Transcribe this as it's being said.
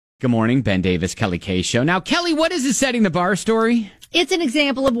Good morning, Ben Davis, Kelly K Show. Now, Kelly, what is the setting the bar story? It's an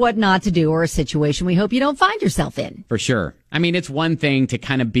example of what not to do or a situation we hope you don't find yourself in. For sure. I mean, it's one thing to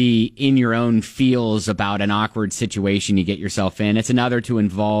kind of be in your own feels about an awkward situation you get yourself in. It's another to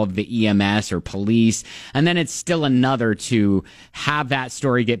involve the EMS or police. And then it's still another to have that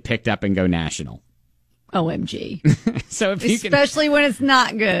story get picked up and go national. OMG. So if you Especially when it's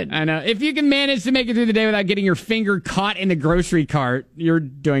not good. I know. If you can manage to make it through the day without getting your finger caught in the grocery cart, you're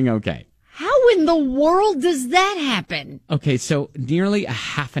doing okay. How in the world does that happen? Okay, so nearly a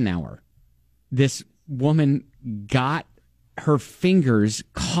half an hour, this woman got her fingers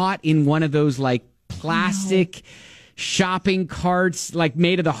caught in one of those like plastic shopping carts, like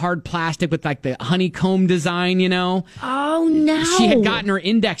made of the hard plastic with like the honeycomb design, you know? Oh, no. She had gotten her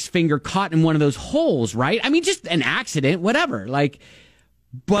index finger caught in one of those holes, right? I mean, just an accident, whatever. Like,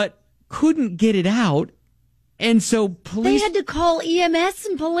 but couldn't get it out. And so police... They had to call EMS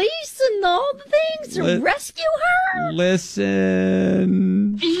and police and all the things to rescue her?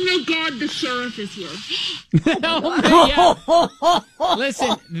 Listen. Oh, my God, the sheriff is here. Oh, yeah.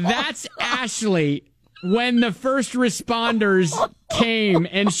 Listen, that's Ashley when the first responders came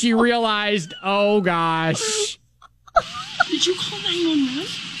and she realized, oh, gosh. Did you call 911?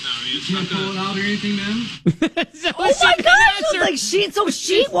 You can't pull it out or anything, man? So Oh, my God. Like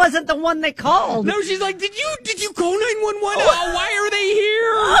she wasn't the one that called. No, she's like, did you call 911? Oh, why are they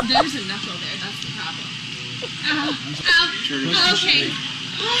here? There's a knuckle there. That's the problem. Okay.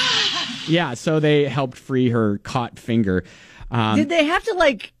 Yeah, so they helped free her caught finger. Did they have to,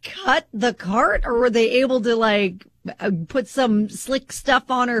 like, cut the cart, or were they able to, like, put some slick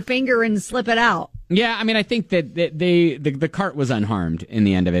stuff on her finger and slip it out? Yeah, I mean, I think that the cart was unharmed in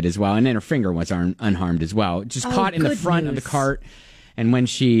the end of it as well, and then her finger was unharmed as well. Just caught in the front of the cart, and when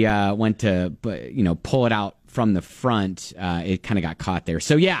she went to pull it out from the front, it kind of got caught there.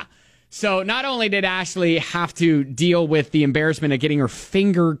 So yeah, so not only did Ashley have to deal with the embarrassment of getting her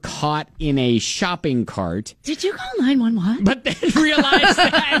finger caught in a shopping cart, Did you call 911? but then realized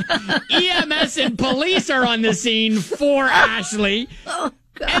that EMS and police are on the scene for Ashley. Oh,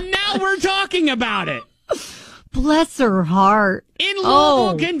 God. And now we're talking about it. Bless her heart. In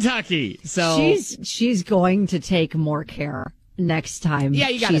Louisville, Kentucky. So she's going to take more care next time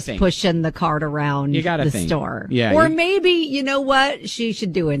she's pushing the cart around the store. Yeah, or maybe, you know what? She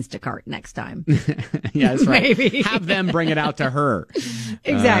should do Instacart next time. Yeah, that's right. Maybe. Have them bring it out to her.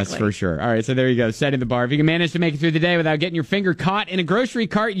 Exactly. That's for sure. All right, so there you go. Setting the bar. If you can manage to make it through the day without getting your finger caught in a grocery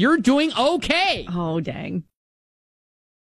cart, you're doing okay. Oh, dang.